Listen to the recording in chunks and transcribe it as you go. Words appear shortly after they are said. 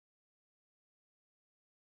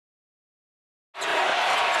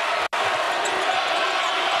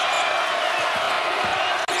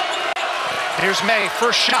Here's Maye,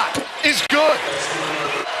 first shot is good.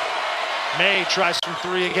 Maye tries from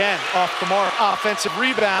three again, off the mark, offensive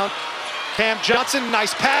rebound. Cam Johnson,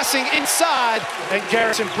 nice passing inside, and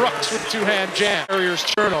Garrison Brooks with two-hand jam. Terriers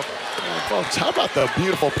turnover. Folks, how about the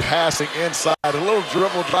beautiful passing inside? A little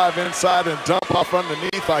dribble drive inside and dump off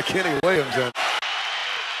underneath by Kenny Williams.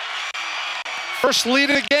 First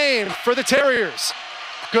lead of the game for the Terriers.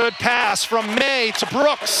 Good pass from Maye to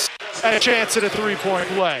Brooks. And a chance at a three-point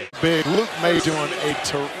play. Big Luke Maye doing a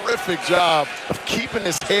terrific job of keeping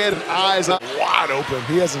his head and eyes up wide open.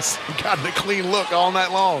 He hasn't gotten a clean look all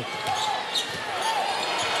night long.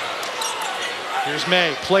 Here's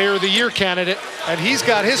Maye, Player of the Year candidate, and he's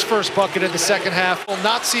got his first bucket in the second half. Will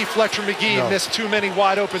not see Fletcher McGee miss too many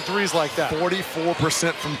wide-open threes like that.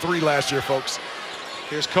 44% from three last year, folks.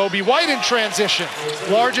 Here's Kobe White in transition.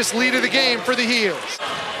 Largest lead of the game for the Heels.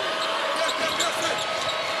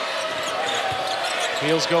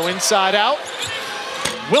 Heels go inside out.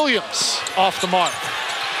 Williams off the mark.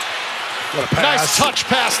 Nice touch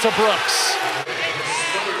pass to Brooks.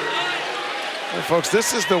 Well, folks,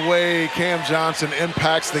 this is the way Cam Johnson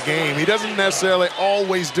impacts the game. He doesn't necessarily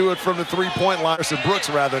always do it from the three-point line, or Brooks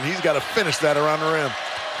rather, and he's got to finish that around the rim.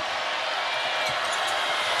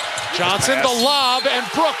 Johnson the lob, and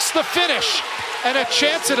Brooks the finish. And a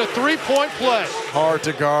chance at a three-point play. Hard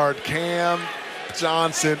to guard. Cam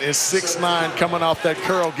Johnson is 6'9", coming off that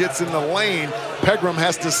curl, gets in the lane. Pegram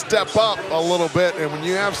has to step up a little bit, and when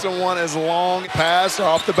you have someone as long, pass or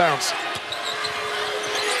off the bounce.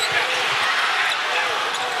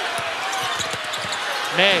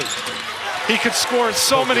 Maye, he could score in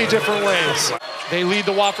so many different ways. They lead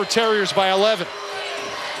the Wofford Terriers by 11.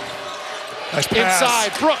 Nice pass.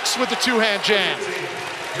 Inside, Brooks with the two-hand jam.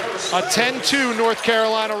 A 10-2 North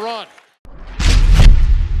Carolina run.